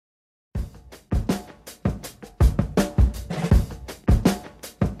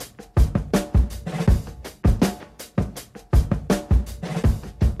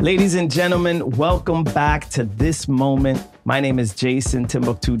Ladies and gentlemen, welcome back to This Moment. My name is Jason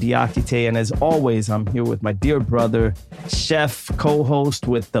Timbuktu Diakite, and as always, I'm here with my dear brother, chef, co-host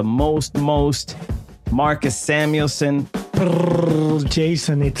with the most, Marcus Samuelsson.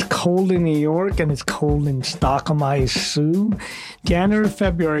 Jason, it's cold in New York and it's cold in Stockholm, I assume. January,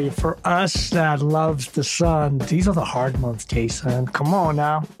 February, for us that loves the sun, these are the hard months, Jason. Come on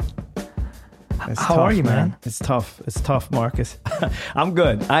now. How are you, man? It's tough, Marcus. I'm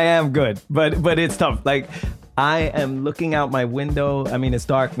good. I am good, but it's tough. Like, I am looking out my window. I mean, it's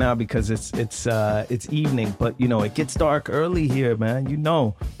dark now because it's evening, but you know, it gets dark early here, man. You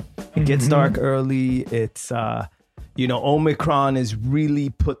know, it gets dark early. It's you know, Omicron has really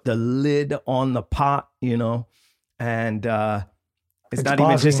put the lid on the pot, you know, and it's not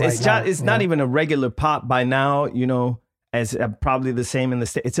even just it's not even a regular pot by now, you know. As probably the same in the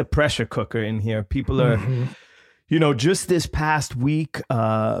States. It's a pressure cooker in here. People are, you know, just this past week,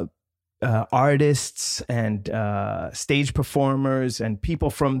 artists and stage performers and people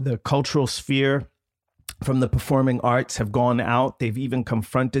from the cultural sphere, from the performing arts have gone out. They've even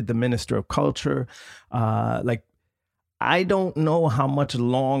confronted the Minister of Culture. Like, I don't know how much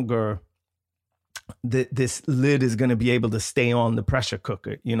longer this lid is going to be able to stay on the pressure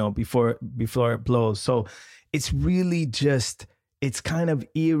cooker, you know, before it blows. So it's really just, it's kind of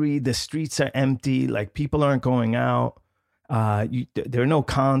eerie. The streets are empty. Like, people aren't going out. There are no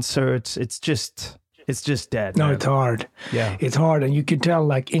concerts. It's just dead. No, man. it's hard. Yeah. It's hard. And you can tell,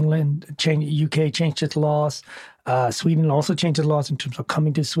 like, UK changed its laws. Sweden also changed its laws in terms of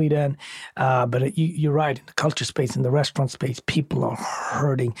coming to Sweden. But you're right. In the culture space, in the restaurant space, people are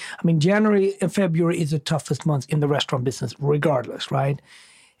hurting. I mean, January and February is the toughest months in the restaurant business, regardless, right?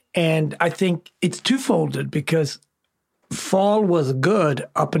 And I think it's twofolded because fall was good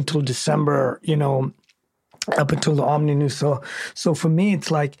up until December, you know, up until the Omni news. So for me,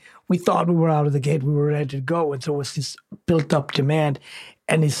 it's like we thought we were out of the gate, we were ready to go. And so it was this built up demand.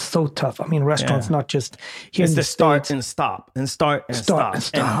 And it's so tough. I mean, restaurants, not just here it's in the start States. and stop and start and stop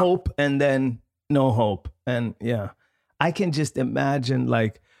and hope and then no hope. And yeah, I can just imagine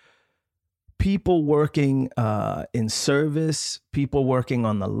like people working in service, people working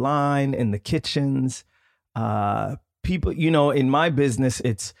on the line, in the kitchens, people, you know, in my business,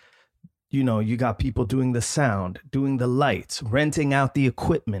 it's, you know, you got people doing the sound, doing the lights, renting out the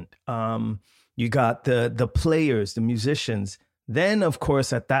equipment. You got the players, the musicians. Then, of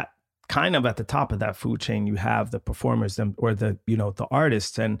course, at that kind of at the top of that food chain, you have the performers or the, you know, the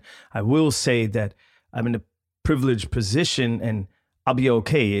artists. And I will say that I'm in a privileged position and I'll be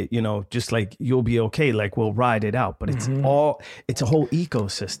okay, you know, just like you'll be okay, like we'll ride it out. But it's a whole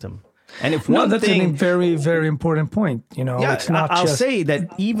ecosystem. And if that's a very, very important point. You know, yeah, it's not I'll say that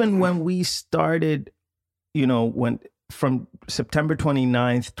even when we started, you know, from September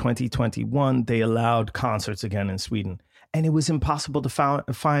 29th, 2021, they allowed concerts again in Sweden. And it was impossible to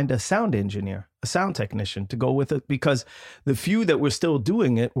find a sound engineer, a sound technician to go with it because the few that were still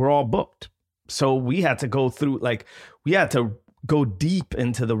doing it were all booked. So we had to go deep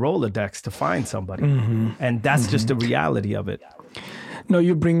into the Rolodex to find somebody. And that's just the reality of it. No,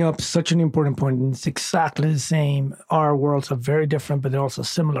 you bring up such an important point, and it's exactly the same. Our worlds are very different, but they're also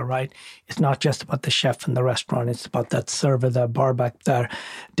similar, right? It's not just about the chef in the restaurant. It's about that server, the bar back there,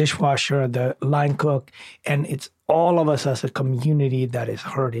 dishwasher, the line cook, and it's all of us as a community that is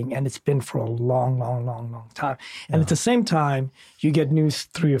hurting, and it's been for a long, long, long, long time. And at the same time, you get news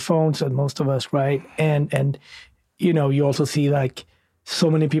through your phones, and most of us, right? And you know, you also see like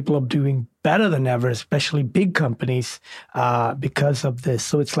so many people are doing better than ever, especially big companies, because of this.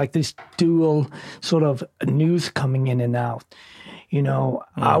 So it's like this dual sort of news coming in and out. You know,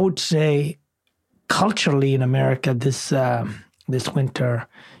 I would say culturally in America, this winter,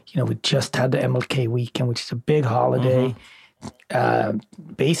 you know, we just had the MLK weekend, which is a big holiday.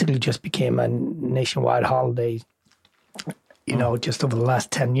 Basically just became a nationwide holiday, you know, just over the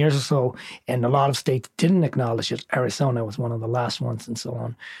last 10 years or so. And a lot of states didn't acknowledge it. Arizona was one of the last ones and so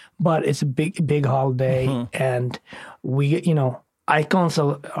on. But it's a big holiday. And we, you know, icons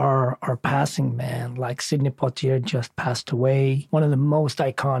are passing, man. Like Sidney Poitier just passed away. One of the most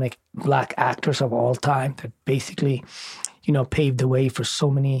iconic Black actors of all time that basically, you know, paved the way for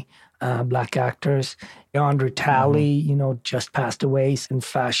so many Black actors. Andre Talley, you know, just passed away in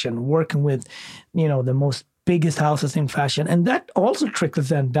fashion, working with, you know, the most biggest houses in fashion. And that also trickles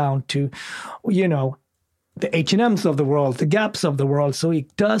then down to, you know, the H&Ms of the world, the Gaps of the world. So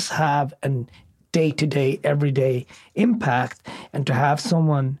it does have an day-to-day, everyday impact. And to have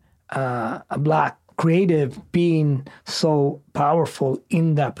someone, a Black creative being so powerful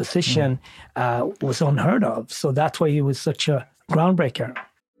in that position was unheard of. So that's why he was such a groundbreaker.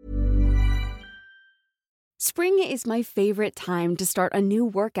 Spring is my favorite time to start a new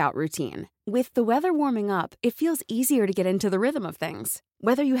workout routine. With the weather warming up, it feels easier to get into the rhythm of things.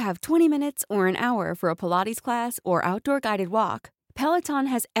 Whether you have 20 minutes or an hour for a Pilates class or outdoor guided walk, Peloton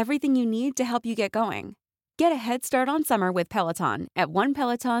has everything you need to help you get going. Get a head start on summer with Peloton at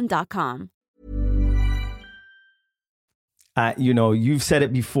onepeloton.com. You've said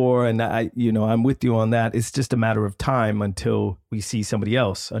it before, and I'm with you on that. It's just a matter of time until we see somebody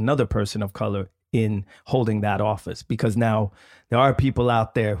else, another person of color, in holding that office, because now there are people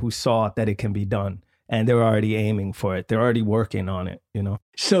out there who saw that it can be done, and they're already aiming for it. They're already working on it,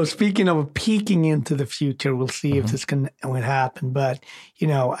 So speaking of peeking into the future, we'll see if this can happen. But,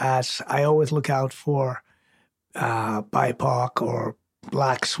 as I always look out for BIPOC or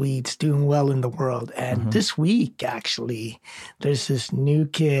Black Swedes doing well in the world. And this week, actually, there's this new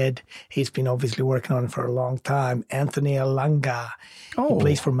kid. He's been obviously working on it for a long time. Anthony Elanga. He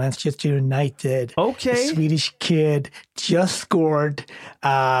plays for Manchester United. Okay. A Swedish kid, just scored,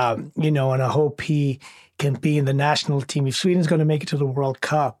 and I hope he can be in the national team. If Sweden's going to make it to the World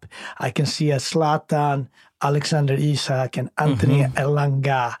Cup, I can see a Zlatan, Alexander Isak, and Anthony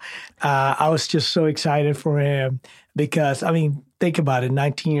Elanga. I was just so excited for him because, think about it,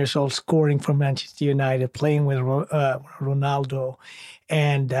 19 years old, scoring for Manchester United, playing with Ronaldo.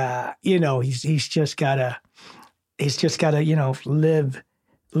 And, he's just got to,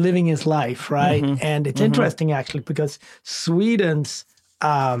 living his life, right? And it's interesting, actually, because Sweden's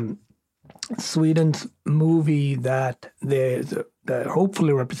movie that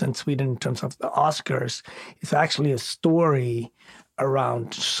hopefully represents Sweden in terms of the Oscars is actually a story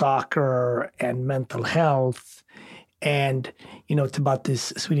around soccer and mental health. And, it's about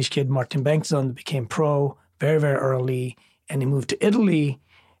this Swedish kid, Martin Bengtsson, that became pro very, very early. And he moved to Italy.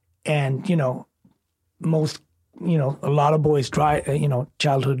 And, a lot of boys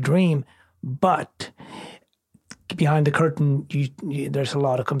childhood dream. But behind the curtain, there's a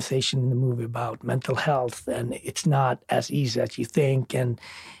lot of conversation in the movie about mental health. And it's not as easy as you think. And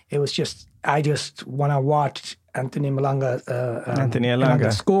it was when I watched Anthony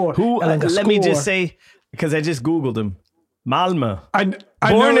Elanga score. Let me just say, because I just Googled him. Malmö.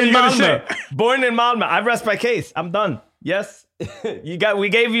 Born in Malmö. Born in Malmö. I rest my case. I'm done. Yes. We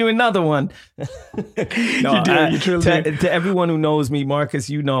gave you another one. No, you truly did. To everyone who knows me, Marcus,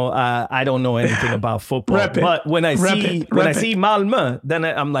 I don't know anything about football. But when I see Malmö, then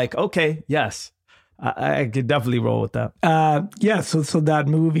I'm like, okay, yes. I could definitely roll with that. So that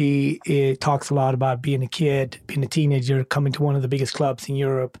movie, it talks a lot about being a kid, being a teenager, coming to one of the biggest clubs in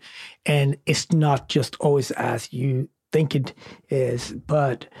Europe. And it's not just always as you think it is.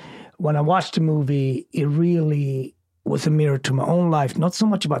 But when I watched the movie, it really was a mirror to my own life. Not so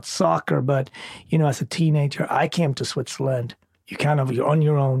much about soccer, but, as a teenager, I came to Switzerland. You're on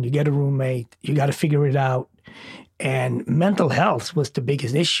your own. You get a roommate. You got to figure it out. And mental health was the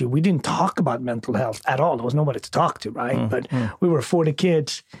biggest issue. We didn't talk about mental health at all. There was nobody to talk to, right? But we were 40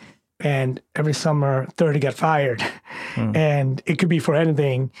 kids, and every summer 30 got fired. And it could be for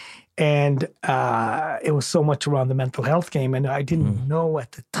anything. And it was so much around the mental health game. And I didn't know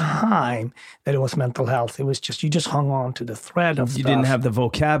at the time that it was mental health. It was just, you just hung on to the thread of stuff. You didn't have the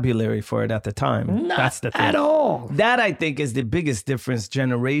vocabulary for it at the time. That's the thing. At all. That, I think, is the biggest difference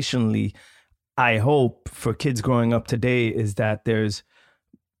generationally. I hope for kids growing up today is that there's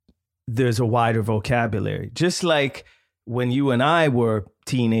a wider vocabulary. Just like when you and I were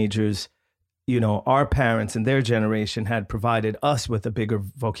teenagers, our parents and their generation had provided us with a bigger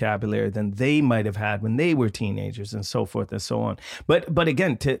vocabulary than they might have had when they were teenagers, and so forth and so on. But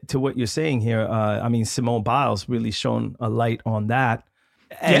again, to what you're saying here, Simone Biles really shone a light on that.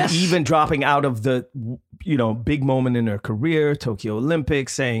 And even dropping out of the, big moment in her career, Tokyo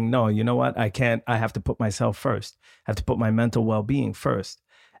Olympics, saying, no, you know what? I have to put myself first. I have to put my mental well-being first.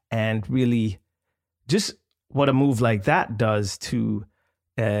 And really just what a move like that does to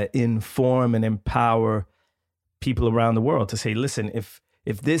inform and empower people around the world to say, listen, if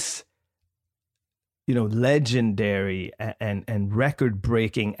this, legendary and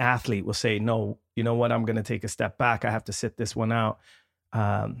record-breaking athlete will say, no, you know what? I'm going to take a step back. I have to sit this one out.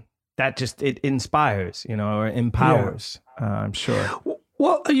 That just, it inspires, or empowers, I'm sure.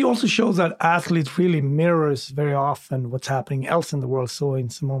 Well, it also shows that athletes really mirrors very often what's happening else in the world. So in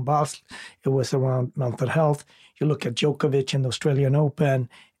Simone Biles, it was around mental health. You look at Djokovic in the Australian Open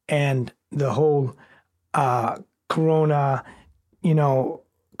and the whole Corona,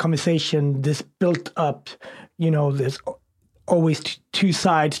 conversation, this built up, this always two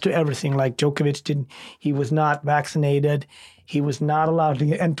sides to everything. Like Djokovic he was not vaccinated. He was not allowed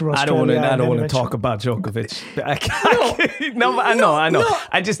to enter Australia. I don't want to talk about Djokovic. I know.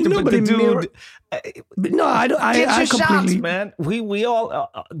 I just, but the dude. No, I get your completely, shots, man. We all,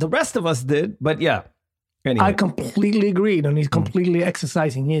 the rest of us did, but yeah. Anyway. I completely agreed, and he's completely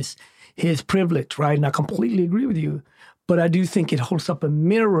exercising his privilege, right? And I completely agree with you. But I do think it holds up a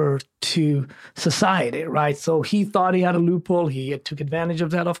mirror to society, right? So he thought he had a loophole. He took advantage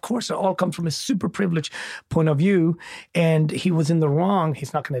of that. Of course, it all comes from a super privileged point of view. And he was in the wrong.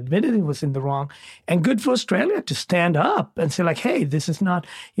 He's not going to admit it. He was in the wrong. And good for Australia to stand up and say, like, hey, this is not,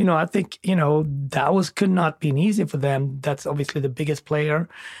 I think, that could not be easy for them. That's obviously the biggest player.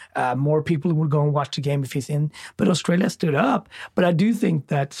 More people would go and watch the game if he's in. But Australia stood up. But I do think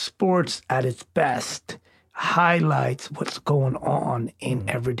that sports at its best highlights what's going on in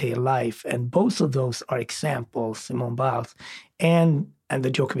everyday life. And both of those are examples, Simone Biles and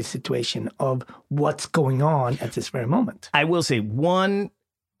the Djokovic situation, of what's going on at this very moment. I will say one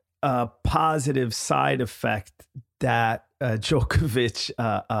positive side effect that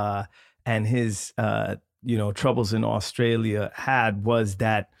Djokovic and his troubles in Australia had was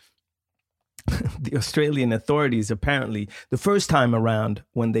that the Australian authorities, apparently, the first time around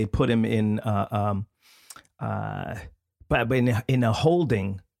when they put him in but in a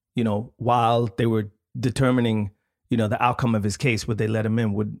holding, while they were determining, the outcome of his case, would they let him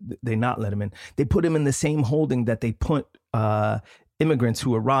in? Would they not let him in? They put him in the same holding that they put immigrants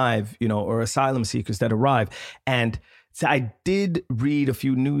who arrive, or asylum seekers that arrive. And so I did read a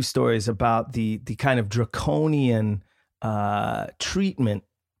few news stories about the kind of draconian treatment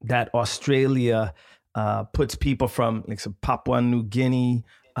that Australia puts people from, like, some Papua New Guinea,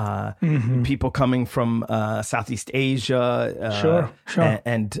 people coming from Southeast Asia, sure.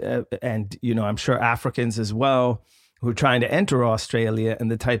 And I'm sure Africans as well, who are trying to enter Australia, and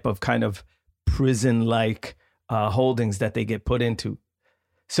the type of kind of prison-like holdings that they get put into.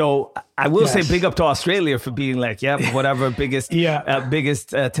 So I will say big up to Australia for being like, whatever, biggest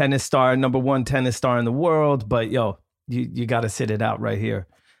tennis star, number one tennis star in the world, but you got to sit it out right here.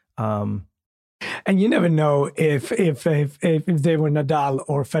 And you never know if they were Nadal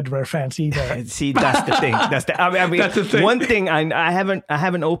or Federer fans either. See, that's the thing. That's the thing. One thing I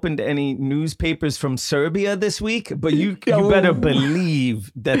haven't opened any newspapers from Serbia this week, but you better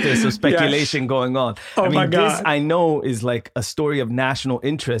believe that there's some speculation going on. My God. This I know is like a story of national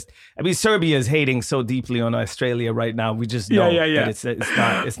interest. Serbia is hating so deeply on Australia right now. We just know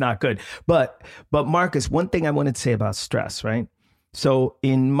that it's not good. But Marcus, one thing I wanted to say about stress, right? So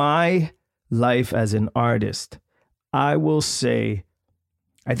in my life as an artist, I will say,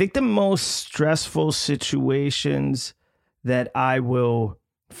 I think the most stressful situations that I will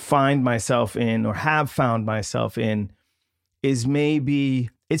find myself in, or have found myself in, is maybe,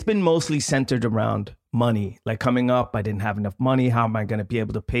 it's been mostly centered around money. Like, coming up, I didn't have enough money. How am I going to be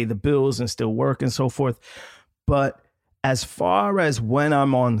able to pay the bills and still work and so forth? But as far as when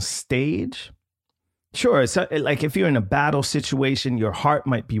I'm on stage, sure, it's like if you're in a battle situation, your heart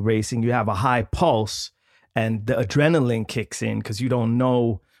might be racing, you have a high pulse, and the adrenaline kicks in because you don't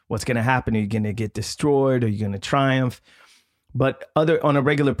know what's going to happen. Are you going to get destroyed? Are you going to triumph? But on a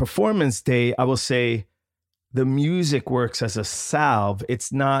regular performance day, I will say the music works as a salve.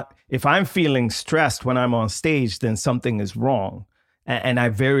 It's not, if I'm feeling stressed when I'm on stage, then something is wrong. And I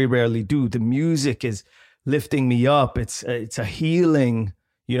very rarely do. The music is lifting me up. It's a healing,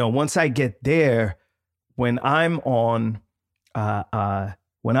 once I get there. When I'm on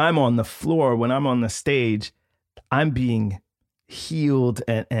the floor, when I'm on the stage, I'm being healed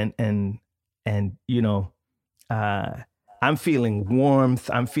and I'm feeling warmth.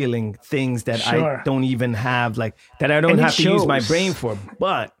 I'm feeling things that I don't even have, like that I don't have to use my brain for.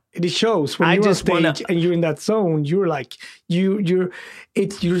 But it shows when you're on stage and you're in that zone. You're like you're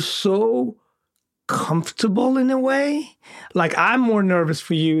so comfortable in a way. Like, I'm more nervous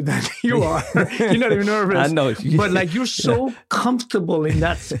for you than you are. You're not even nervous. I know. But like, you're so comfortable in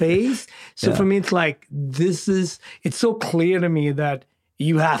that space. So for me, it's like, it's so clear to me that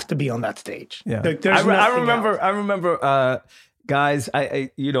you have to be on that stage. Yeah. Like, I remember, guys,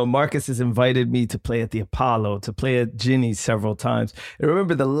 Marcus has invited me to play at the Apollo, to play at Ginny's several times. I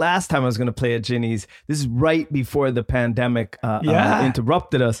remember the last time I was going to play at Ginny's, this is right before the pandemic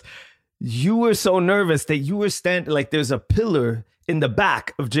interrupted us. You were so nervous that you were standing, like, there's a pillar in the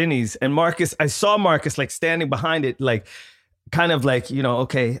back of Ginny's, and I saw Marcus like standing behind it, like, kind of like,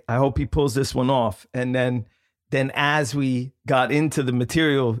 okay, I hope he pulls this one off. And then Then as we got into the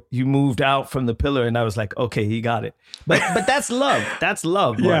material, you moved out from the pillar, and I was like, okay, he got it. But that's love. That's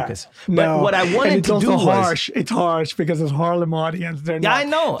love, Marcus. Yeah, but what I wanted to do was harsh. It's harsh because it's Harlem audience. I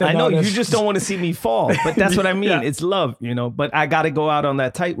know. You just don't want to see me fall. But that's what I mean. Yeah. It's love, But I got to go out on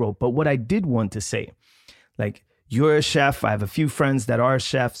that tightrope. But what I did want to say, like, you're a chef. I have a few friends that are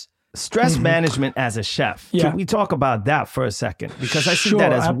chefs. Stress management as a chef. Yeah. Can we talk about that for a second? Because I see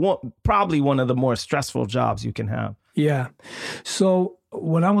that as probably one of the more stressful jobs you can have. Yeah. So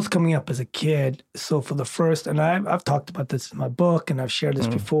when I was coming up as a kid, so for the first, and I've talked about this in my book and I've shared this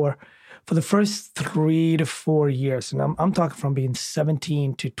before, for the first 3 to 4 years, and I'm talking from being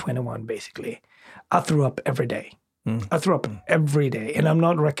 17 to 21, basically, I threw up every day. I threw up every day. And I'm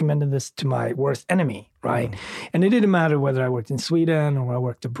not recommending this to my worst enemy, right? And it didn't matter whether I worked in Sweden or I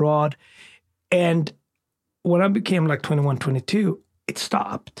worked abroad. And when I became like 21, 22, it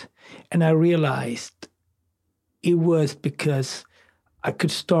stopped. And I realized it was because I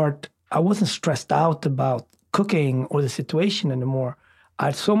wasn't stressed out about cooking or the situation anymore.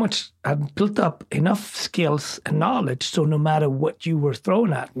 I'd built up enough skills and knowledge, so no matter what you were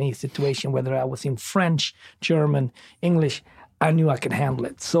throwing at me, situation, whether I was in French, German, English, I knew I could handle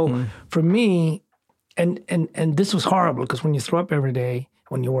it. So for me, and this was horrible because when you throw up every day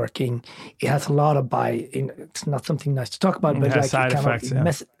when you're working, it has a lot of it's not something nice to talk about, but like side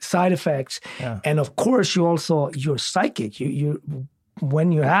effects. Side effects. Yeah. And of course, you're psychic.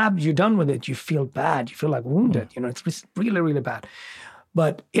 When you're done with it, you feel bad. You feel like wounded. It's really, really bad.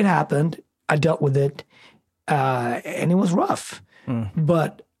 But it happened. I dealt with it, and it was rough.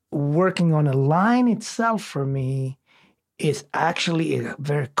 But working on a line itself for me is actually a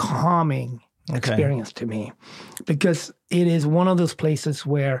very calming experience to me, because it is one of those places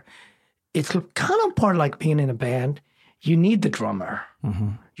where it's kind of part like being in a band. You need the drummer.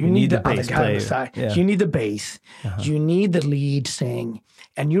 You need the other guy on the side. Yeah. You need the bass. You need the lead sing.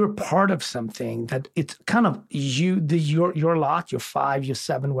 And you're part of something that it's kind of your lot, your 5, your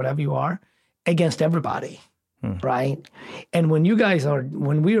 7, whatever you are, against everybody, right? And when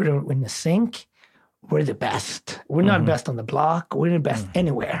we are in the sync, we're the best. We're not best on the block. We're the best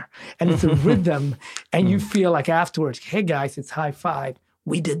anywhere. And it's a rhythm. And you feel like afterwards, hey guys, it's high five.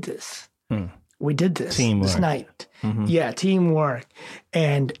 We did this. We did this this night. Yeah, teamwork.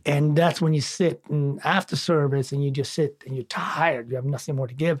 And that's when you sit and after service and you just sit and you're tired. You have nothing more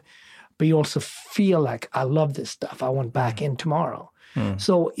to give. But you also feel like, I love this stuff. I want back in tomorrow.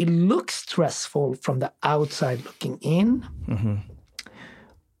 So it looks stressful from the outside looking in.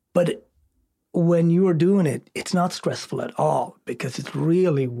 But when you are doing it, it's not stressful at all, because it's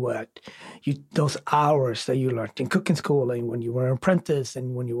really those hours that you learned in cooking school and when you were an apprentice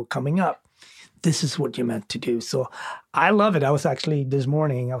and when you were coming up. This is what you're meant to do. So I love it. I was actually, this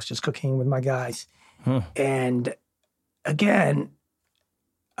morning, I was just cooking with my guys. And again,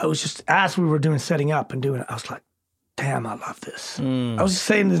 I was just, as we were setting up and doing it, I was like, damn, I love this. I was just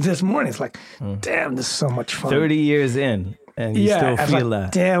saying this morning, it's like, damn, this is so much fun. 30 years in, and you still feel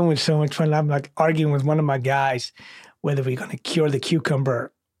that. Damn, it's so much fun. I'm like arguing with one of my guys whether we're going to cure the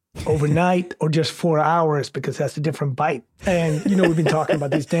cucumber overnight or just 4 hours, because that's a different bite. And, we've been talking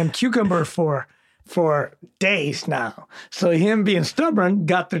about these damn cucumber for days now. So him being stubborn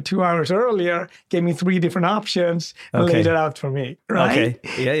got there 2 hours earlier, gave me 3 different options and laid it out for me, right?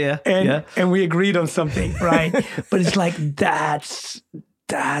 Okay, yeah. And we agreed on something, right? But it's like, that's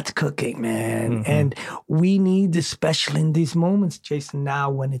cooking, man. And we need, especially in these moments, Jason, now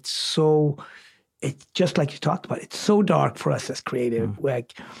when it's just like you talked about, it's so dark for us as creative.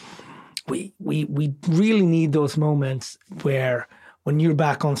 Like we really need those moments where when you're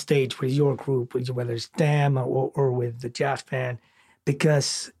back on stage with your group, whether it's Damn or with the jazz band,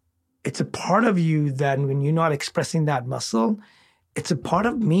 because it's a part of you that when you're not expressing that muscle, it's a part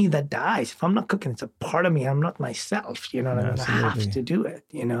of me that dies. If I'm not cooking, it's a part of me. I'm not myself. You know what I mean? I have to do it,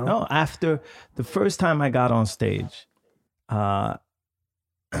 No, after the first time I got on stage,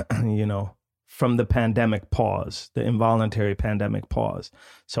 from the pandemic pause, the involuntary pandemic pause.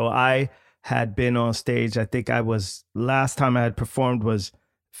 So I had been on stage, I think last time I had performed was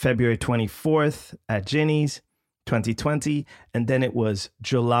February 24th at Ginny's, 2020. And then it was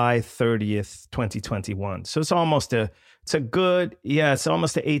July 30th, 2021. So it's almost 18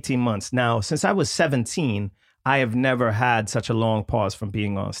 months. Now, since I was 17, I have never had such a long pause from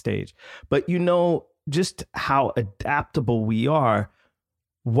being on stage. But just how adaptable we are.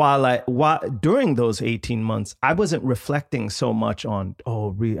 During those 18 months, I wasn't reflecting so much on,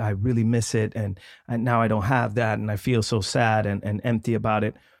 I really miss it. And now I don't have that. And I feel so sad and empty about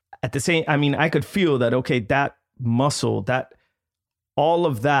it. I could feel that, okay, that muscle, that all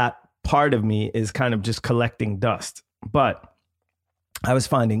of that part of me is kind of just collecting dust. But I was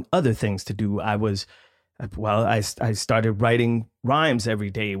finding other things to do. I started writing rhymes every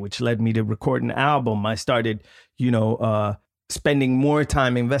day, which led me to record an album. I started, spending more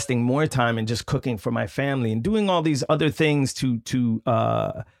time, investing more time in just cooking for my family and doing all these other things to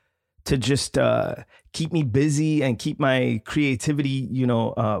just keep me busy and keep my creativity,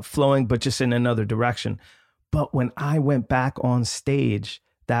 flowing, but just in another direction. But when I went back on stage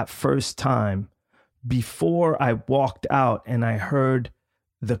that first time, before I walked out and I heard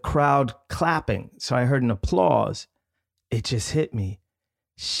the crowd clapping, so I heard an applause, it just hit me.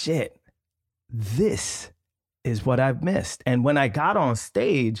 Shit, this is what I've missed. And when I got on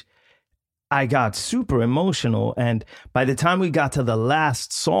stage, I got super emotional. And by the time we got to the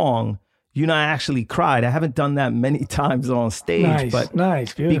last song, I actually cried. I haven't done that many times on stage,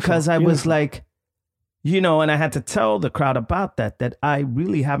 nice, beautiful, because I was like, and I had to tell the crowd about that I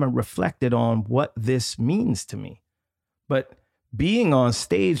really haven't reflected on what this means to me. But being on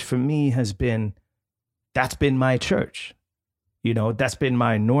stage for me that's been my church. That's been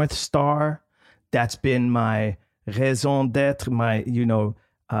my North Star. That's been my raison d'être, my,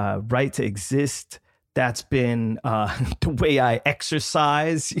 right to exist. That's been the way I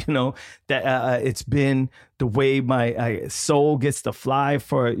exercise, that it's been the way my soul gets to fly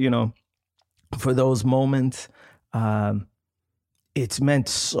for those moments. It's meant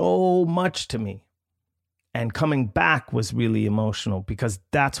so much to me. And coming back was really emotional because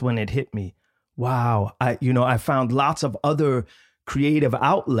that's when it hit me. Wow. I found lots of other creative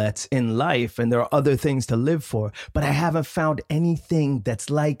outlets in life and there are other things to live for, but I haven't found anything that's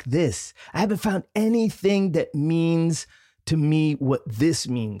like this. I haven't found anything that means to me what this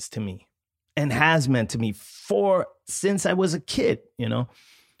means to me and has meant to me since I was a kid,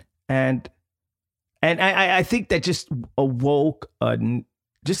 And I think that just awoke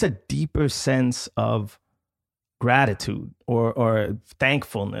just a deeper sense of gratitude or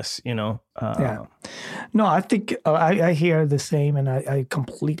thankfulness, Yeah. No, I think I hear the same, and I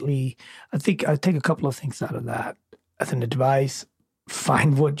think I take a couple of things out of that as an advice.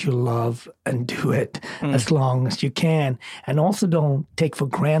 Find what you love and do it as long as you can. And also don't take for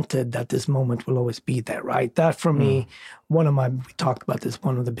granted that this moment will always be there, right? That for me, we talked about this,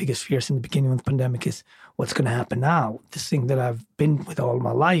 one of the biggest fears in the beginning of the pandemic is what's going to happen now. This thing that I've been with all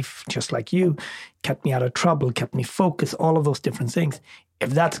my life, just like you, kept me out of trouble, kept me focused, all of those different things. If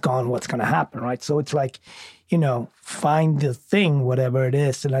that's gone, what's going to happen, right? So it's like, find the thing, whatever it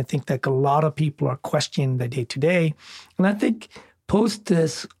is. And I think that a lot of people are questioning the day-to-day. And I think post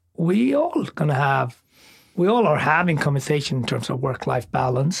this, we all are having conversation in terms of work-life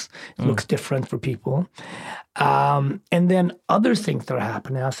balance. It looks different for people. And then other things that are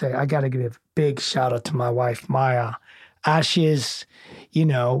happening. I'll say, I got to give a big shout out to my wife, Maya. As she is,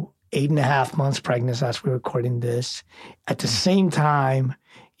 8.5 months pregnant as we're recording this. At the same time,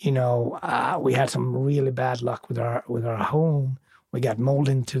 we had some really bad luck with our home. We got mold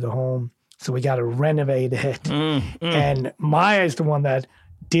into the home. So we got to renovate it. And Maya is the one that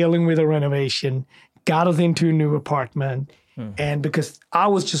dealing with the renovation, got us into a new apartment. And because I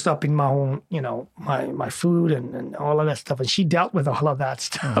was just up in my own, my food and all of that stuff. And she dealt with all of that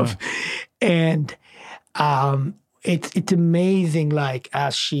stuff. And it's amazing, like,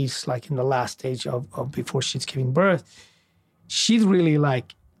 as she's like in the last stage of before she's giving birth, she's really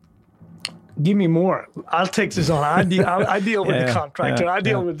like, give me more. I'll take this on. I deal with the contractor. I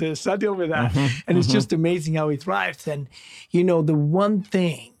deal with this. I deal with that. And it's just amazing how he thrives. And, the one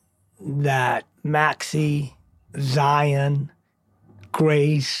thing that Maxie, Zion,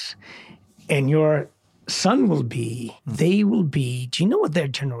 Grace, and your son will be, they will be, do you know what their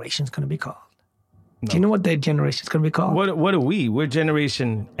generation is going to be called? No. Do you know what their generation is going to be called? What are we? We're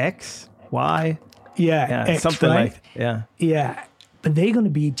Generation X, Y? Yeah, X, something right? like that. Yeah. But they're going to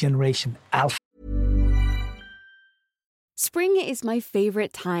be Generation Alpha. Spring is my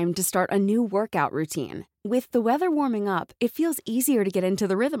favorite time to start a new workout routine. With the weather warming up, it feels easier to get into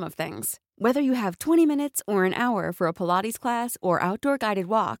the rhythm of things. Whether you have 20 minutes or an hour for a Pilates class or outdoor guided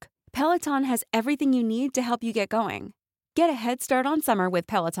walk, Peloton has everything you need to help you get going. Get a head start on summer with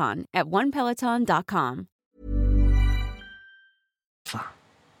Peloton at onepeloton.com.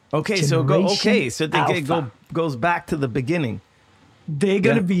 Okay, so they goes back to the beginning. They're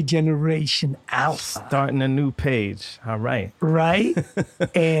going to be Generation Alpha. Starting a new page. All right. Right?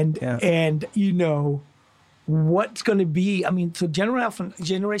 And what's going to be, so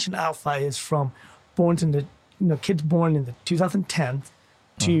Generation Alpha is from kids born in the 2010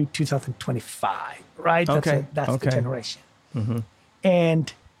 to 2025, right? That's the generation.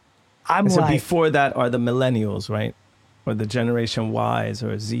 And I'm so before that are the millennials, right? or the Generation Ys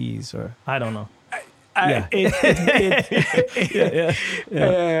or Zs, or I don't know.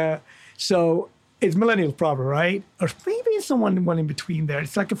 So it's millennials probably, right? Or maybe someone one in between there.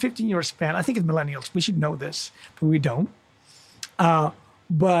 It's like a 15-year span. I think it's millennials. We should know this, but we don't.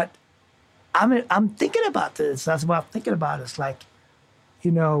 But I'm thinking about this. That's what I'm thinking about. It's like,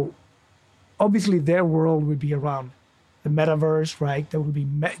 obviously their world would be around the metaverse, right? There would be,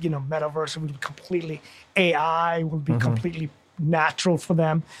 metaverse would be completely, AI would be completely natural for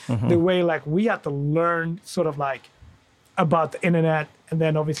them. The way like we had to learn sort of like about the internet, and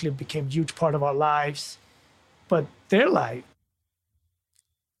then obviously it became a huge part of our lives. But they're like,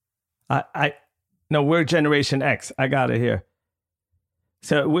 no, we're Generation X. I got it here.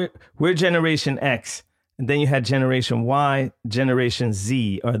 So we're Generation X, and then you had Generation Y, Generation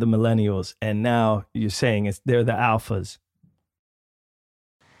Z are the millennials, and now you're saying they're the alphas.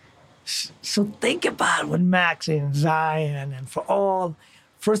 So think about what Max and Zion, and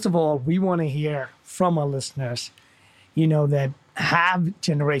first of all, we want to hear from our listeners, that have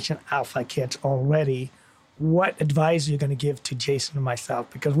Generation Alpha kids already. What advice are you going to give to Jason and myself?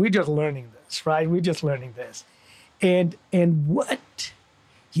 Because we're just learning this, right? We're just learning this. And what,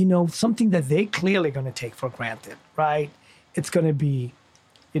 something that they clearly going to take for granted, right? It's going to be,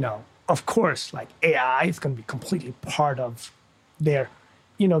 of course, like AI is going to be completely part of their,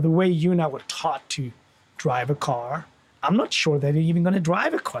 the way you and I were taught to drive a car. I'm not sure that they're even going to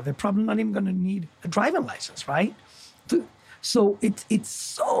drive a car. They're probably not even going to need a driving license, right? So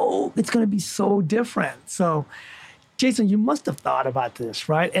it's going to be so different. So, Jason, you must have thought about this,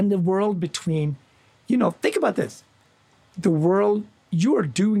 right? And the world between, think about this. The world, you are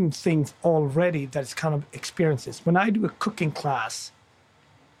doing things already that's kind of experiences. When I do a cooking class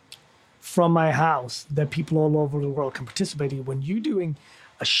from my house that people all over the world can participate in, when you're doing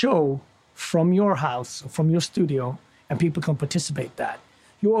a show from your house, from your studio, and people can participate that,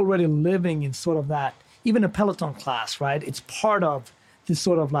 you're already living in sort of that, even a Peloton class, right? It's part of this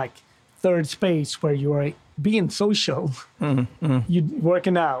sort of like third space where you're being social, you're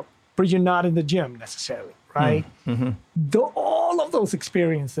working out, but you're not in the gym necessarily, right? All of those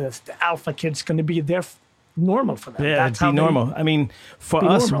experiences, the alpha kid's going to be there normal for them. Yeah, That's it'd be normal. I mean, for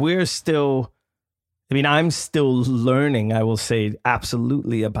us, we're still, I'm still learning, I will say,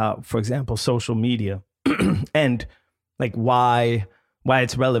 absolutely about, for example, social media and like why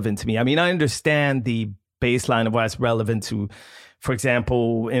it's relevant to me. I mean, I understand the baseline of why it's relevant to, for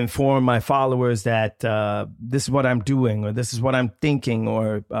example, inform my followers that this is what I'm doing, or this is what I'm thinking,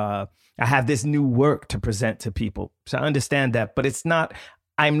 or I have this new work to present to people. So I understand that, but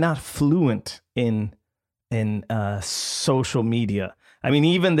I'm not fluent in social media. I mean,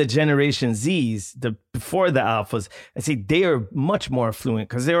 even the Generation Zs, before the alphas, I see they are much more fluent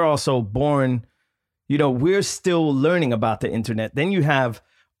because they're also born, we're still learning about the internet. Then you have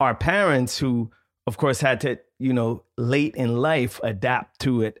our parents who, of course, had to, late in life adapt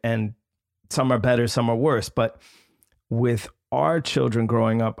to it. And some are better, some are worse. But with our children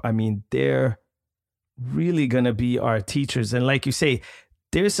growing up, I mean, they're really going to be our teachers. And like you say,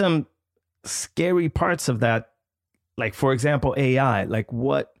 there's some scary parts of that. Like, for example, AI, like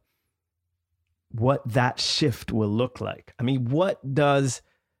what that shift will look like. I mean,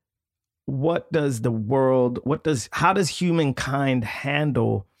 how does humankind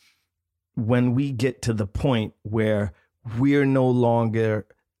handle when we get to the point where we're no longer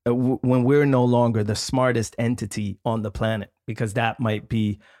the smartest entity on the planet? Because that might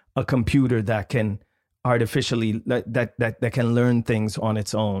be a computer that can artificially, that can learn things on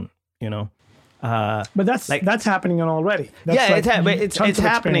its own, but that's happening already. That's it's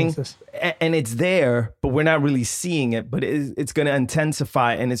happening, and it's there, but we're not really seeing it. But it's going to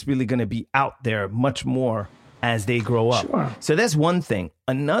intensify, and it's really going to be out there much more as they grow up. Sure. So that's one thing.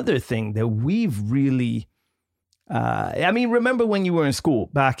 Another thing that we've really, remember when you were in school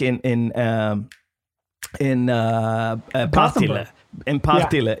back in Partille. In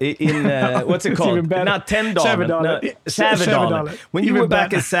Partille, in what's it called? Not Tendalen. Sävedalen. When you were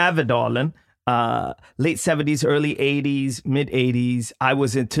back in Sävedalen, late 70s, early 80s, mid 80s. I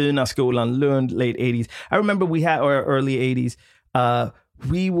was in Tunaskolan, Lund, late 80s. I remember we had our early 80s.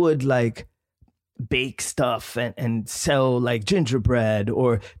 We would like bake stuff and sell like gingerbread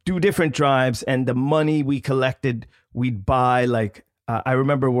or do different drives. And the money we collected, we'd buy like I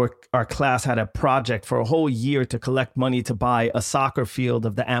remember our class had a project for a whole year to collect money to buy a soccer field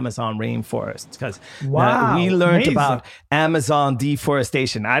of the Amazon rainforest, because we learned about Amazon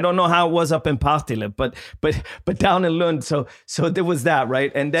deforestation. I don't know how it was up in Partille, but down in Lund. So there was that,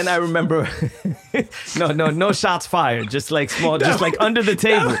 right? And then I remember, no shots fired, just like small, just like under the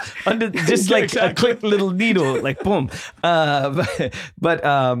table, a quick little needle, like boom.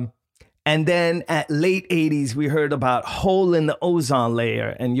 And then at late 80s, we heard about hole in the ozone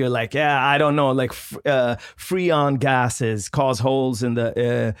layer. And you're like, yeah, I don't know, like freon gases cause holes in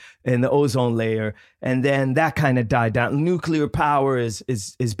the ozone layer. And then that kind of died down. Nuclear power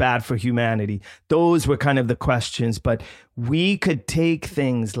is bad for humanity. Those were kind of the questions. But we could take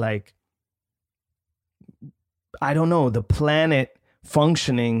things like, I don't know, the planet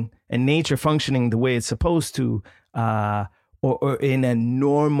functioning and nature functioning the way it's supposed to, or in a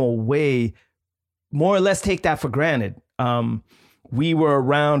normal way, more or less take that for granted. We were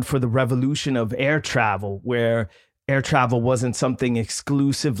around for the revolution of air travel, where air travel wasn't something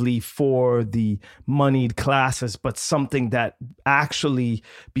exclusively for the moneyed classes, but something that actually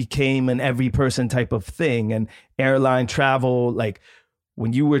became an every person type of thing. And airline travel, like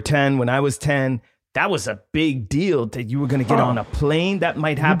when you were 10, when I was 10, that was a big deal that you were going to get on a plane. That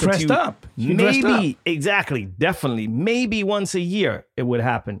might happen to you. Dressed up. Maybe, exactly, definitely. Maybe once a year it would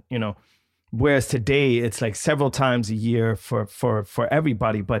happen, you know. Whereas today it's like several times a year for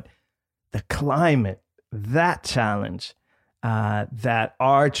everybody. But the climate, that challenge that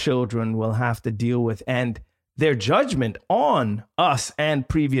our children will have to deal with, and their judgment on us and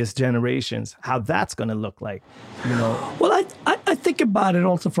previous generations, how that's going to look like, you know. Well, I think about it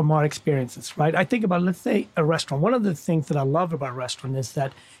also from our experiences, right? I think about, let's say, a restaurant. One of the things that I love about a restaurant is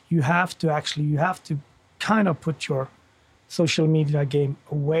that you have to kind of put your social media game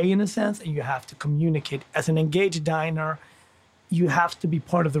away in a sense, and you have to communicate. As an engaged diner, you have to be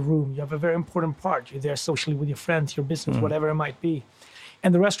part of the room. You have a very important part. You're there socially with your friends, your business, whatever it might be.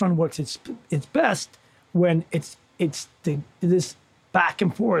 And the restaurant works its best when it's this back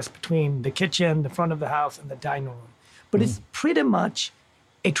and forth between the kitchen, the front of the house, and the dining room. But it's pretty much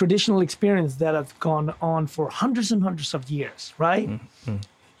a traditional experience that has gone on for hundreds and hundreds of years, right?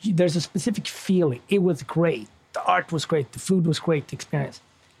 There's a specific feeling. It was great. The art was great. The food was great, the experience.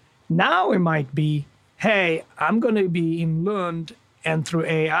 Now it might be, hey, I'm going to be in Lund, and through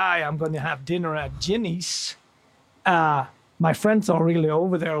AI, I'm going to have dinner at Ginny's. My friends are really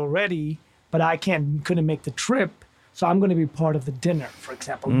over there already, but I couldn't make the trip, so I'm going to be part of the dinner, for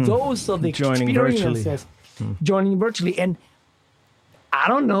example. Those are the experiences. Joining virtually. And I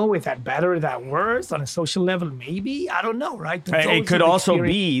don't know if that better or that worse on a social level, maybe. I don't know, right? It could also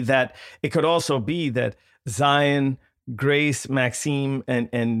be that Zion, Grace, Maxime,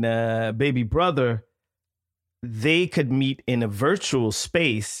 and baby brother, they could meet in a virtual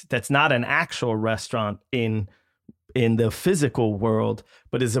space that's not an actual restaurant in the physical world,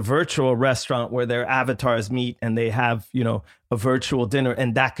 but is a virtual restaurant where their avatars meet and they have, you know, a virtual dinner,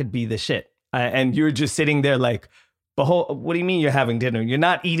 and that could be the shit. And you're just sitting there like, what do you mean you're having dinner? You're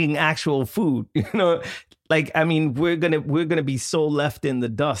not eating actual food, you know? Like, I mean, we're gonna be so left in the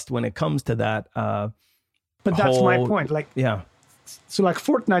dust when it comes to that. But that's my point. Like, yeah. So like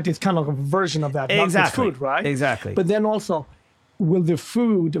Fortnite is kind of a version of that. Exactly. Not food, right? Exactly. But then also, will the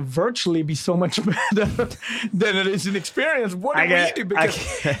food virtually be so much better than it is an experience? What do we do?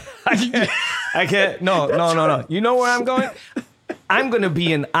 Because I can't. No. You know where I'm going? I'm going to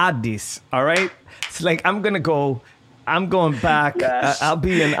be in Addis, all right? It's like I'm going back. Yes. I'll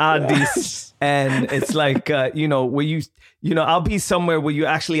be in Addis. Yes. And it's like, where I'll be somewhere where you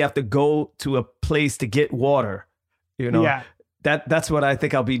actually have to go to a place to get water, you know? Yeah. That's what I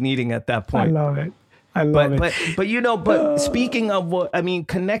think I'll be needing at that point. I love it. But Speaking of what, I mean,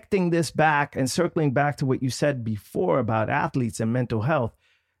 connecting this back and circling back to what you said before about athletes and mental health,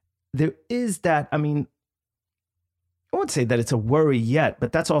 there is that, I mean, I won't say that it's a worry yet,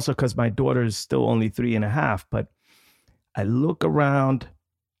 but that's also because my daughter's still only 3.5. But I look around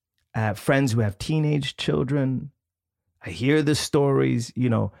at friends who have teenage children. I hear the stories, you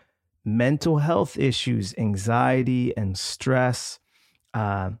know, mental health issues, anxiety and stress,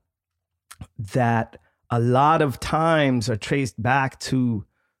 that a lot of times are traced back to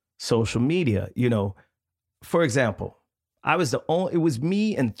social media. You know, for example, it was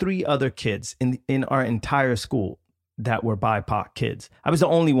me and 3 other kids in our entire school that were BIPOC kids. I was the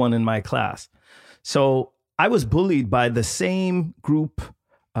only one in my class. So I was bullied by the same group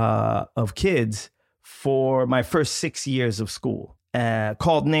of kids for my first 6 years of school.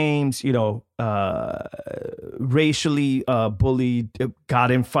 Called names, you know, racially bullied,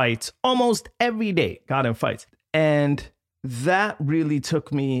 got in fights almost every day, got in fights. And that really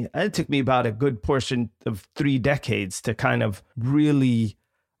took me about a good portion of 3 decades to kind of really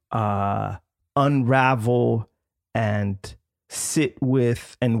unravel and sit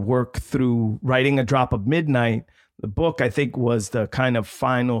with and work through. Writing A Drop of Midnight, the book, I think, was the kind of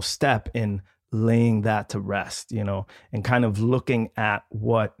final step in laying that to rest, and kind of looking at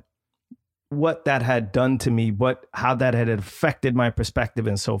what that had done to me, how that had affected my perspective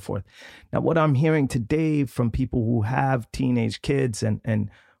and so forth. Now, what I'm hearing today from people who have teenage kids and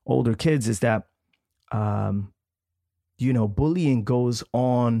older kids is that, bullying goes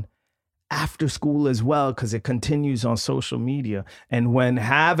on after school as well, because it continues on social media. And when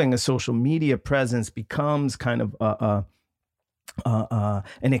having a social media presence becomes kind of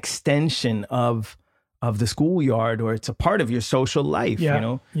an extension of the schoolyard, or it's a part of your social life,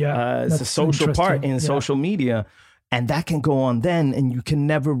 it's a social part in social media, and that can go on then, and you can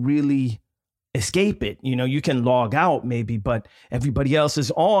never really escape it. You can log out maybe, but everybody else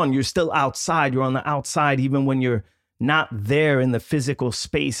is on. You're still outside. You're on the outside, even when you're not there in the physical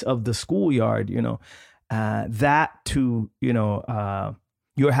space of the schoolyard. You're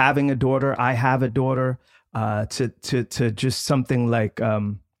having a daughter. I have a daughter. To just something like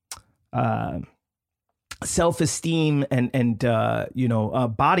self-esteem and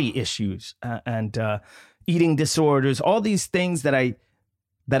body issues and eating disorders, all these things that I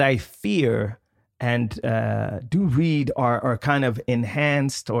fear and do read are kind of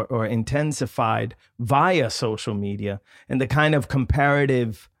enhanced or intensified via social media, and the kind of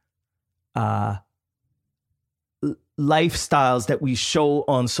comparative lifestyles that we show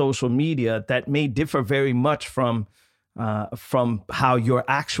on social media that may differ very much from how your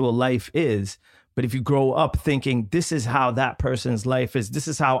actual life is. But if you grow up thinking this is how that person's life is, this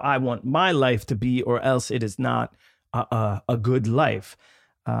is how I want my life to be, or else it is not a good life.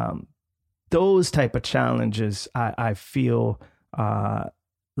 Those type of challenges, I feel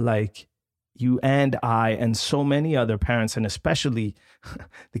like you and I and so many other parents, and especially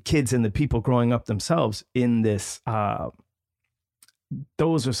the kids and the people growing up themselves in this,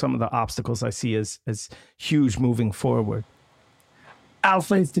 those are some of the obstacles I see as huge moving forward.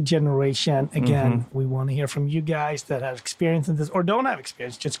 Alpha is the generation. Again, we want to hear from you guys that have experience in this or don't have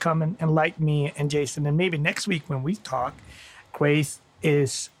experience. Just come and enlighten me and Jason. And maybe next week when we talk, Grace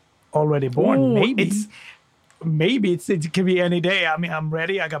is already born. Ooh, Maybe it could be any day. I mean, I'm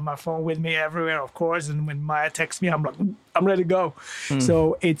ready. I got my phone with me everywhere, of course. And when Maya texts me, I'm like, I'm ready to go.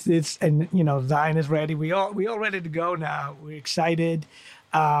 So it's and Zion is ready. We all ready to go now. We're excited.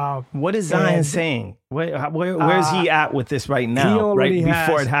 What is Zion saying? Where's he at with this right now?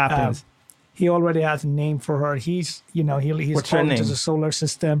 Before it happens. He already has a name for her. He's What's all her name? into the solar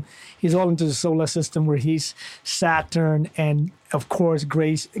system. He's all into the solar system where he's Saturn, and of course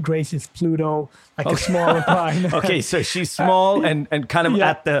Grace is Pluto, like a smaller planet. Okay, so she's small and kind of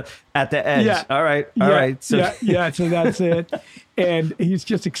at the edge. Yeah. All right. So so that's it. And he's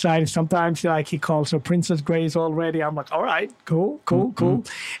just excited. Sometimes he calls her Princess Grace already. I'm like, all right, cool.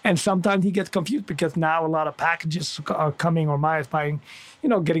 And sometimes he gets confused because now a lot of packages are coming, or Maya's buying,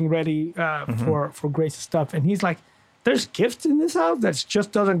 getting ready for Grace's stuff. And he's like, there's gifts in this house that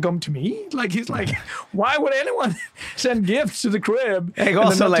just doesn't come to me. Like, he's like, why would anyone send gifts to the crib? Hey,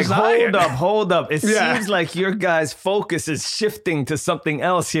 also, like, hold up. It seems like your guys' focus is shifting to something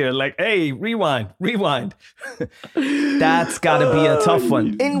else here. Like, hey, rewind. That's got to be a tough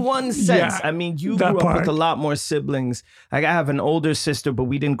one. In one sense, I mean, you grew up with a lot more siblings. Like, I have an older sister, but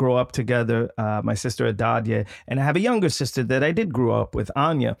we didn't grow up together. My sister Adadye, and I have a younger sister that I did grow up with,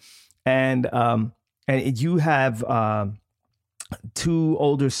 Anya, and you have 2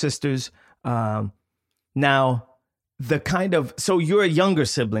 older sisters. Now, so you're a younger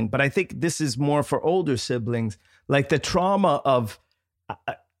sibling, but I think this is more for older siblings, like the trauma of,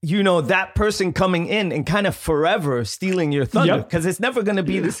 that person coming in and kind of forever stealing your thunder, because it's never going to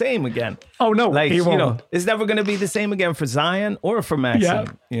be the same again. Oh, no. Like, it's never going to be the same again for Zion or for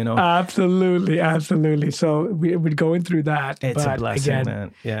Maxine, Absolutely. So we're going through that. It's a blessing, again,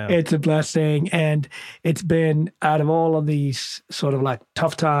 man. Yeah. It's a blessing. And it's been, out of all of these sort of like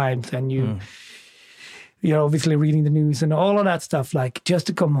tough times, and obviously reading the news and all of that stuff, like, just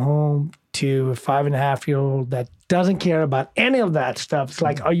to come home to a 5.5-year-old that doesn't care about any of that stuff. It's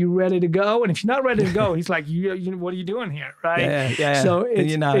like, are you ready to go? And if you're not ready to go, he's like, what are you doing here? Right. Yeah. So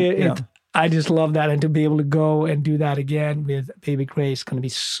I just love that. And to be able to go and do that again with baby Grace is going to be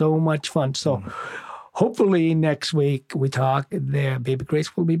so much fun. So hopefully next week we talk, baby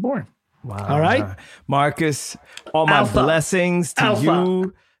Grace will be born. Wow. All right. Marcus, all my blessings to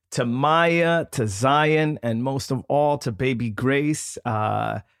you, to Maya, to Zion, and most of all to baby Grace.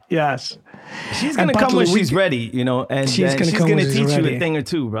 Yes. She's going to come when she's ready, you know, and she's going to teach you a thing or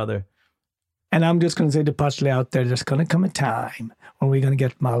two, brother. And I'm just going to say to Patli out there's going to come a time when we're going to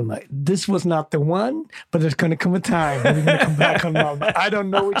get Malmö. This was not the one, but there's going to come a time when we're going to come back on Malmö. I don't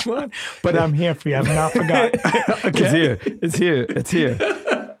know which one, but I'm here for you. I've not forgot. Okay? It's here.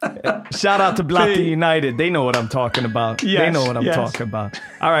 Shout out to Blatte United. They know what I'm talking about. Yes, they know what I'm talking about.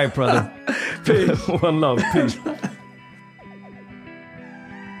 All right, brother. Peace. One love. Peace.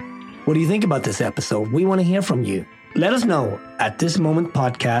 What do you think about this episode? We want to hear from you. Let us know at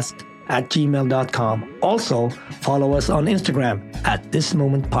thismomentpodcast@gmail.com. Also, follow us on Instagram at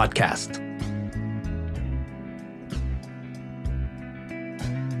thismomentpodcast.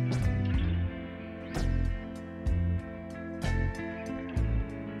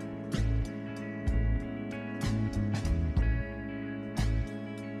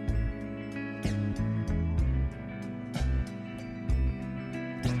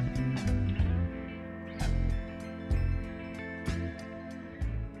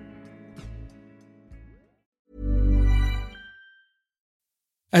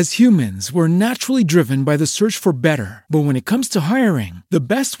 As humans, we're naturally driven by the search for better. But when it comes to hiring, the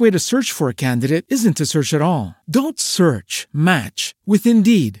best way to search for a candidate isn't to search at all. Don't search, match with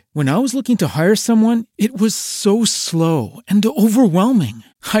Indeed. When I was looking to hire someone, it was so slow and overwhelming.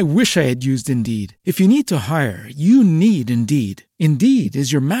 I wish I had used Indeed. If you need to hire, you need Indeed. Indeed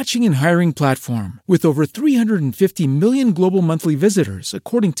is your matching and hiring platform with over 350 million global monthly visitors,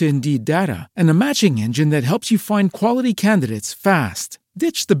 according to Indeed data, and a matching engine that helps you find quality candidates fast.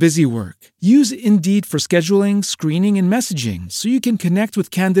 Ditch the busy work. Use Indeed for scheduling, screening, and messaging so you can connect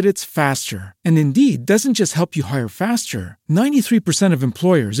with candidates faster. And Indeed doesn't just help you hire faster. 93% of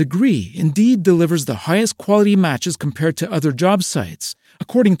employers agree Indeed delivers the highest quality matches compared to other job sites,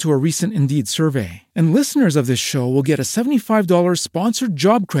 according to a recent Indeed survey. And listeners of this show will get a $75 sponsored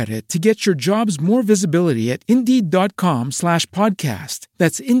job credit to get your jobs more visibility at Indeed.com/podcast.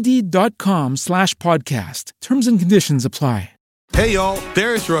 That's Indeed.com/podcast. Terms and conditions apply. Hey, y'all,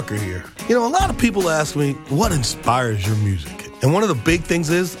 Darius Rucker here. You know, a lot of people ask me, what inspires your music? And one of the big things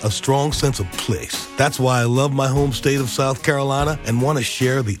is a strong sense of place. That's why I love my home state of South Carolina and want to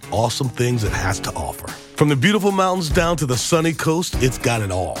share the awesome things it has to offer. From the beautiful mountains down to the sunny coast, it's got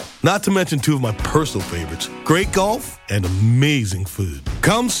it all. Not to mention two of my personal favorites, great golf and amazing food.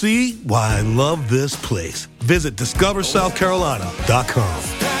 Come see why I love this place. Visit discoversouthcarolina.com.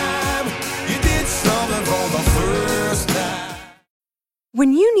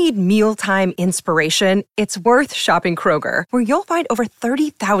 When you need mealtime inspiration, it's worth shopping Kroger, where you'll find over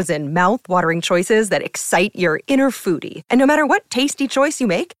 30,000 mouth-watering choices that excite your inner foodie. And no matter what tasty choice you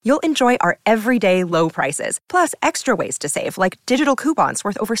make, you'll enjoy our everyday low prices, plus extra ways to save, like digital coupons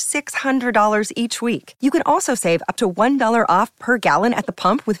worth over $600 each week. You can also save up to $1 off per gallon at the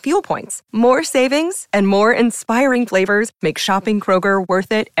pump with fuel points. More savings and more inspiring flavors make shopping Kroger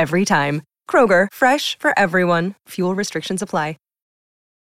worth it every time. Kroger, fresh for everyone. Fuel restrictions apply.